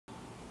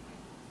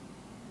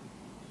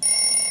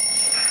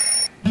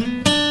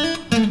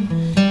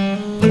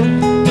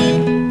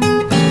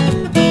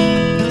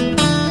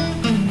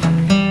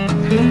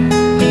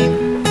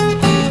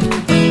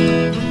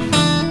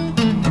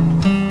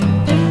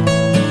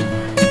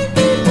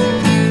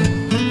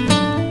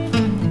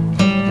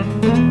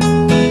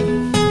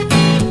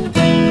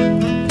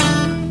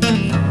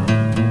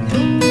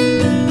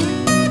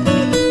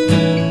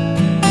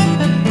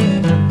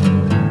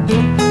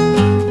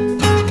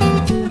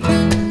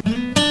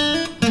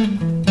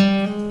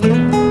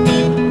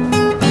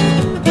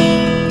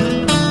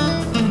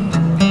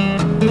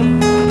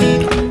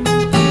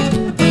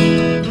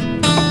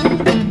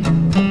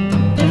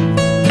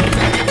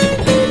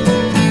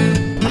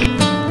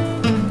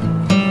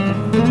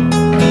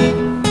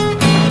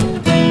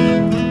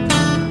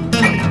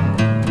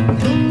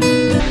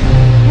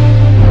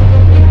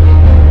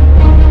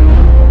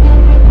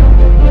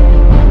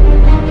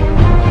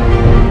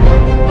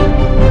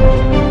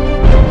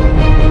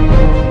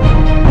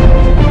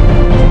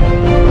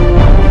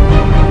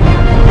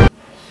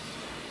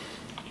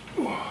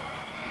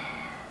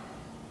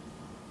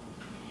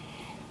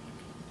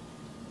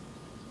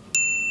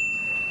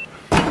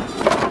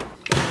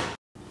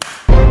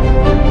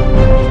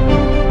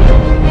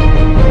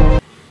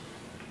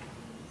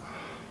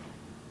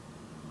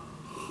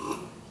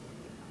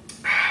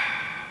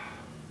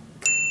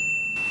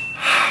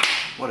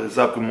is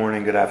up? Good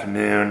morning, good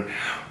afternoon,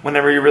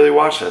 whenever you really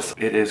watch this.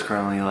 It is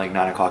currently like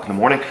 9 o'clock in the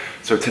morning.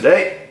 So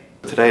today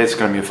is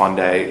gonna be a fun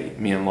day.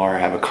 Me and Laura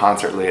have a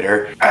concert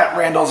later at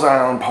Randall's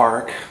Island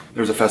Park.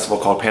 There's a festival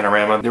called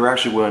Panorama. They were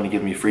actually willing to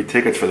give me free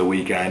tickets for the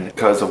weekend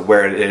because of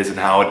where it is and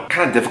how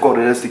kind of difficult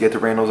it is to get to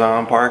Randall's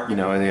Island Park. You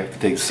know, and you have to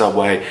take the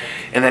subway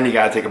and then you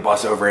gotta take a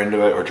bus over into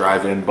it or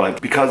drive in.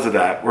 But because of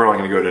that, we're only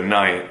gonna go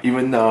tonight.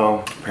 Even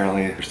though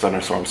apparently there's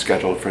thunderstorms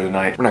scheduled for the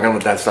night. We're not gonna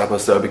let that stop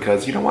us though,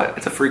 because you know what?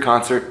 It's a free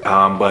concert.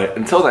 But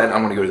until then,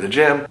 I'm gonna go to the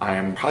gym.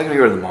 I'm probably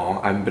gonna go to the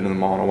mall. I haven't been to the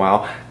mall in a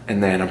while.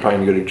 And then I'm probably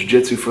gonna go to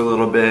jiu-jitsu for a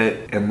little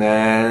bit. And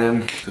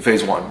then to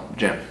phase 1,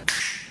 gym.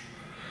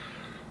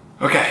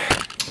 Okay.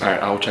 All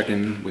right, I'll check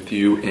in with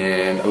you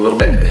in a little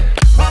bit.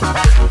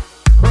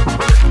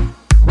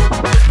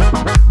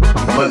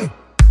 Money.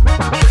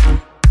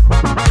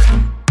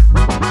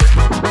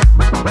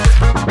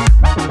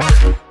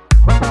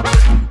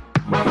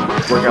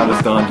 Workout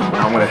is done.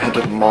 I'm gonna head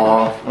to the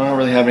mall. I don't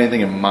really have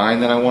anything in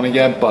mind that I wanna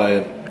get,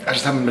 but I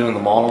just haven't been in the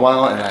mall in a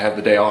while and I have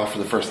the day off for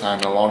the first time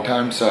in a long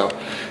time, so I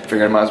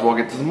figured I might as well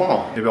get to the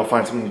mall. Maybe I'll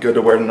find something good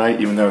to wear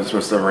tonight, even though it's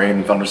supposed to rain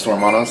and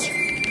thunderstorm on us.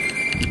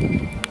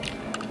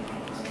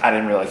 I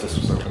didn't realize this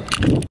was open.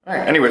 All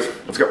right, anyways,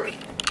 let's go.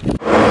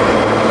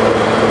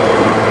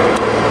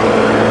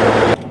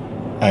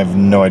 I have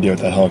no idea what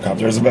that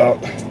helicopter is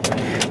about.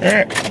 All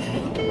right.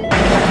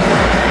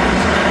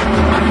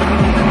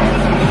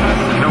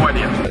 No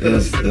idea. What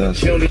is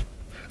this?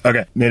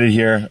 Okay, made it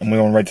here. I'm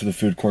going right to the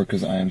food court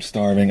because I am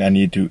starving. I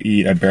need to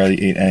eat. I barely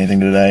ate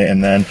anything today.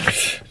 And then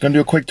I'm gonna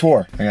do a quick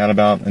tour. I got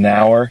about an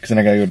hour because then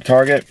I gotta go to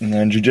Target and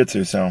then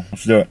jiu-jitsu, so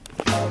let's do it.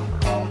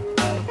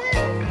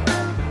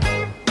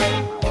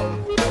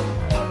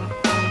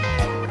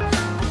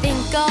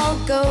 I'll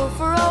go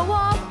for a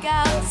walk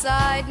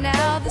outside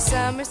now. The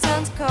summer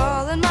sun's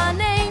calling my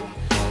name.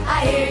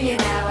 I hear you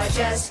now, I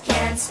just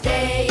can't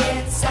stay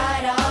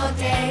inside all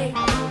day.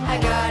 I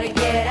gotta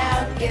get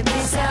out, give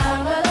me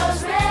some of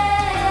those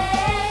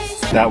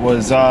rays. That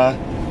was, I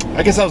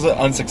guess that was an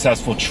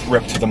unsuccessful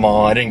trip to the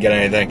mall. I didn't get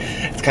anything.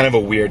 It's kind of a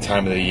weird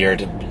time of the year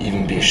to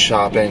even be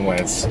shopping when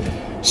it's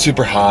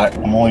super hot.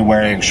 I'm only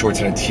wearing shorts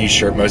and a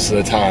t-shirt most of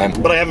the time,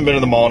 but I haven't been to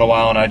the mall in a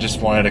while and I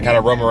just wanted to kind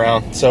of roam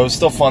around. So it's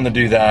still fun to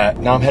do that.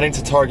 Now I'm heading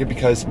to Target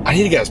because I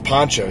need to get us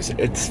ponchos.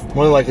 It's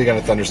more than likely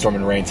gonna thunderstorm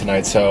and rain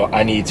tonight, so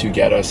I need to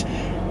get us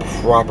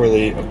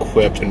properly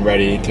equipped and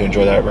ready to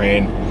enjoy that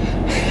rain.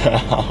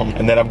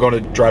 And then I'm going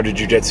to drive to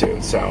jiu-jitsu,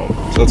 so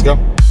let's go.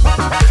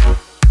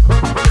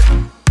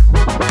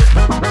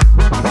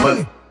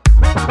 Money.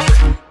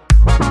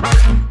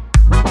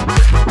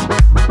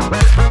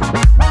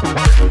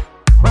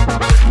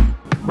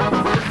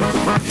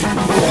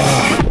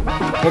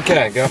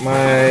 Okay, got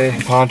my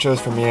ponchos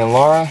for me and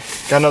Laura.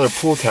 Got another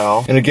pool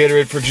towel and a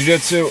Gatorade for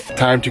jiu-jitsu.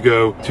 Time to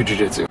go to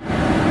jiu-jitsu.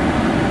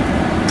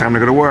 Time to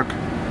go to work.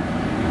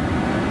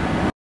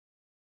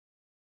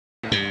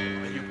 Are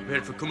you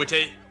prepared for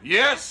kumite?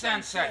 Yes,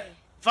 sensei.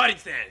 Fighting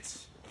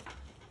stance.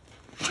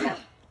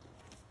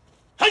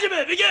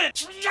 Hajime, begin!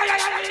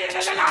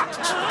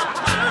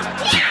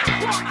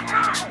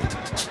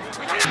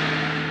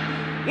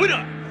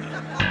 Winner!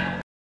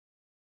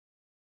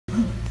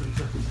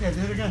 Yeah,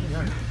 do it again.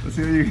 Let's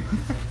see what you...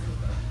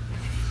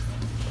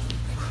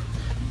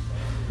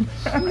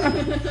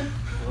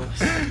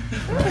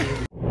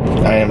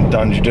 I am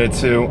done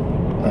jiu-jitsu.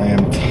 I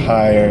am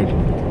tired.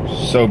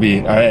 So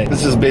beat.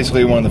 This is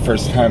basically one of the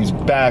first times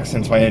back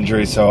since my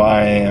injury, so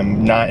I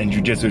am not in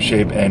jiu-jitsu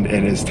shape and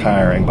it is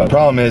tiring. But the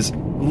problem is,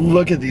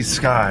 look at these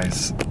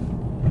skies.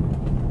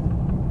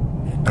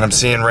 And I'm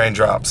seeing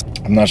raindrops.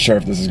 I'm not sure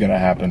if this is gonna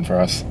happen for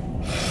us.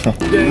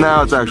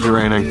 Now it's actually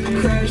raining.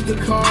 Crashed the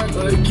car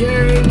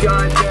again,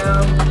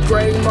 goddamn,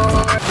 break my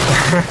heart.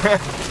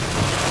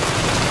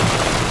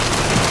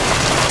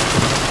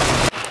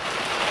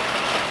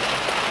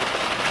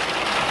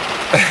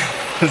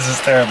 This is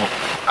terrible.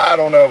 I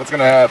don't know what's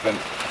gonna happen.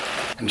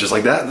 And just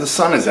like that, the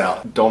sun is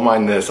out. Don't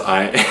mind this,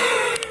 I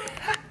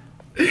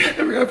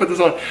forgot to put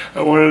this on.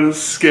 I wanted to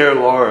scare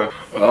Laura.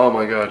 Oh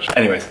my gosh.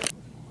 Anyways.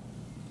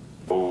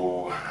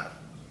 Oh,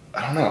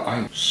 I don't know,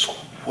 I'm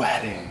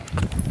sweating.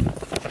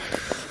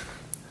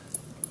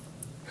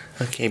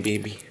 Okay,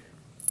 baby.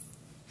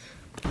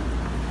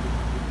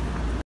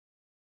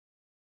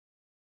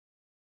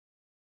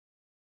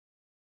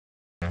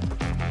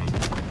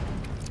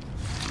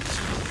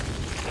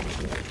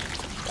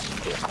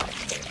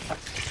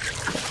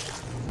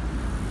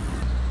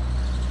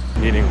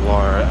 Meeting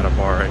Laura at a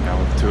bar right now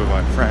with 2 of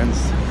my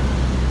friends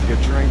to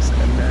get drinks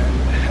and then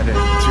heading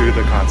to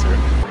the concert.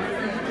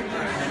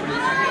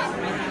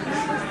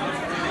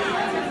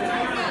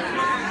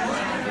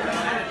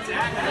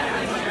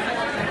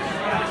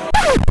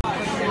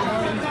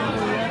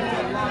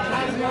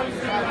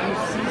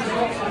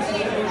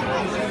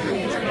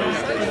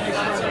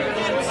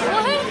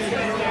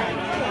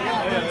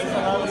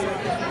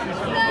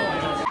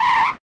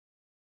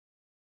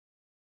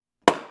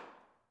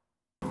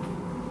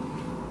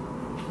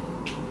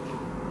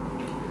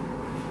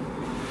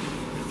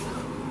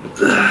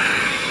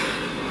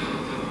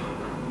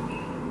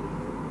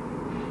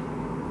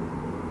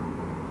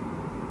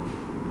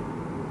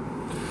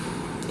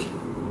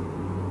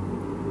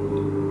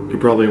 You're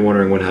probably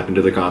wondering what happened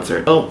to the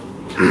concert. Oh,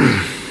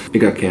 it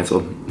got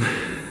canceled.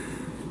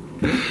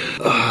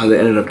 They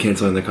ended up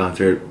canceling the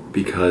concert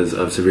because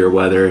of severe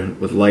weather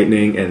with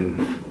lightning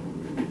and...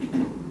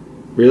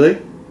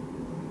 Really?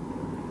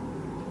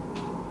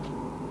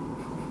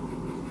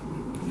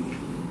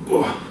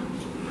 Oh.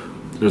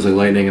 There was like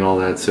lightning and all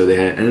that, so they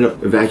ended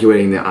up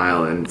evacuating the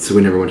island, so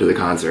we never went to the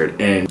concert.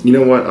 And you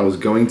know what? I was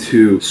going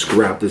to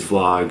scrap this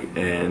vlog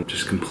and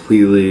just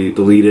completely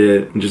delete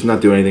it and just not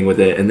do anything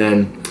with it, and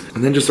then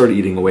just started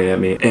eating away at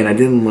me. And I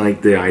didn't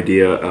like the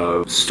idea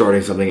of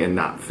starting something and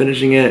not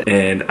finishing it.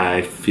 And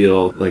I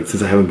feel like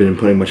since I haven't been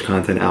putting much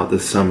content out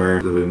this summer,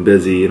 I've been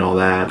busy and all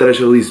that, I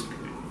should at least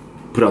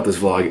put out this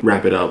vlog,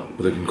 wrap it up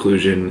with a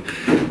conclusion.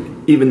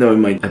 Even though it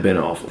might have been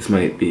awful. This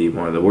might be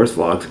one of the worst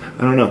vlogs.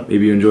 I don't know,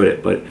 maybe you enjoyed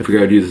it, but I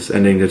figured I'd use this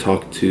ending to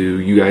talk to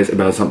you guys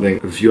about something,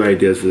 a few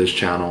ideas for this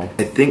channel.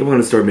 I think I'm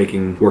gonna start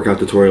making workout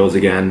tutorials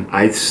again.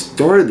 I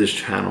started this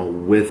channel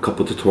with a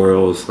couple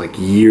tutorials like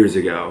years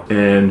ago,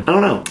 and I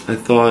don't know, I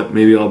thought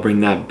maybe I'll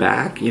bring that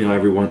back, you know,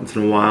 every once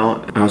in a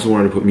while. I also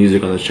wanted to put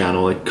music on this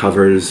channel, like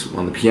covers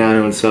on the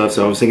piano and stuff,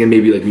 so I was thinking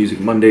maybe like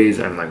music Mondays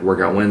and like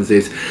workout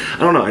Wednesdays. I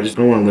don't know, I just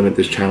don't want to limit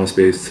this channel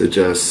space to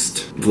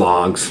just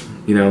vlogs.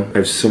 You know, I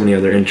have so many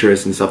other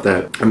interests and stuff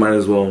that I might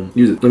as well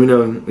use it. Let me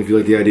know if you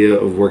like the idea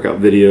of workout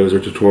videos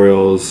or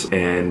tutorials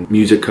and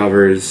music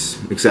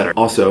covers, etc.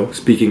 Also,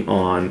 speaking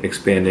on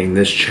expanding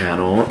this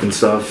channel and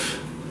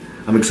stuff,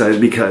 I'm excited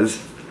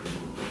because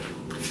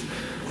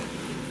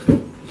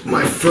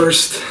my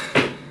first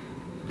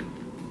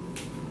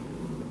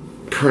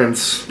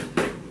prints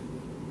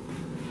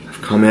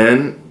have come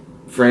in,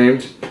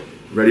 framed,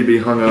 ready to be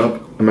hung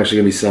up. I'm actually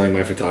gonna be selling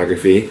my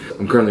photography.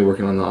 I'm currently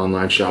working on the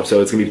online shop, so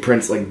it's gonna be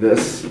prints like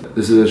this.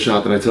 This is a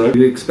shot that I took.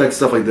 You can expect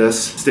stuff like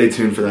this. Stay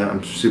tuned for that.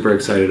 I'm super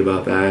excited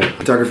about that.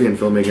 Photography and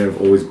filmmaking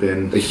have always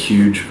been a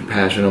huge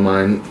passion of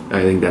mine.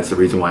 I think that's the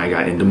reason why I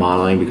got into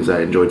modeling, because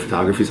I enjoyed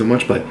photography so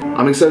much, but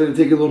I'm excited to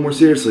take it a little more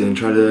seriously and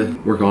try to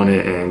work on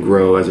it and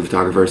grow as a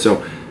photographer.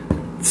 So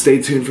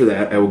stay tuned for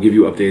that. I will give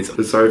you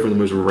updates. Sorry for the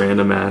most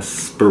random ass,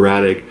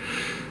 sporadic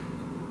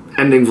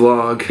ending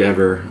vlog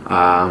ever.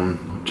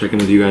 Check in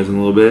with you guys in a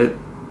little bit.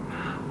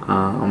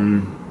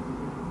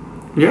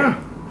 Yeah.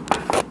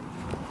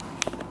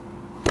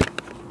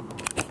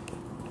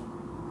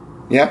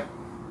 Yeah?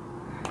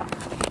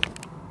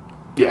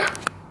 Yeah.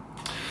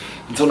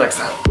 Until next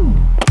time.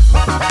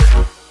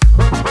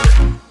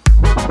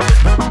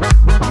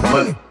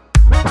 Money.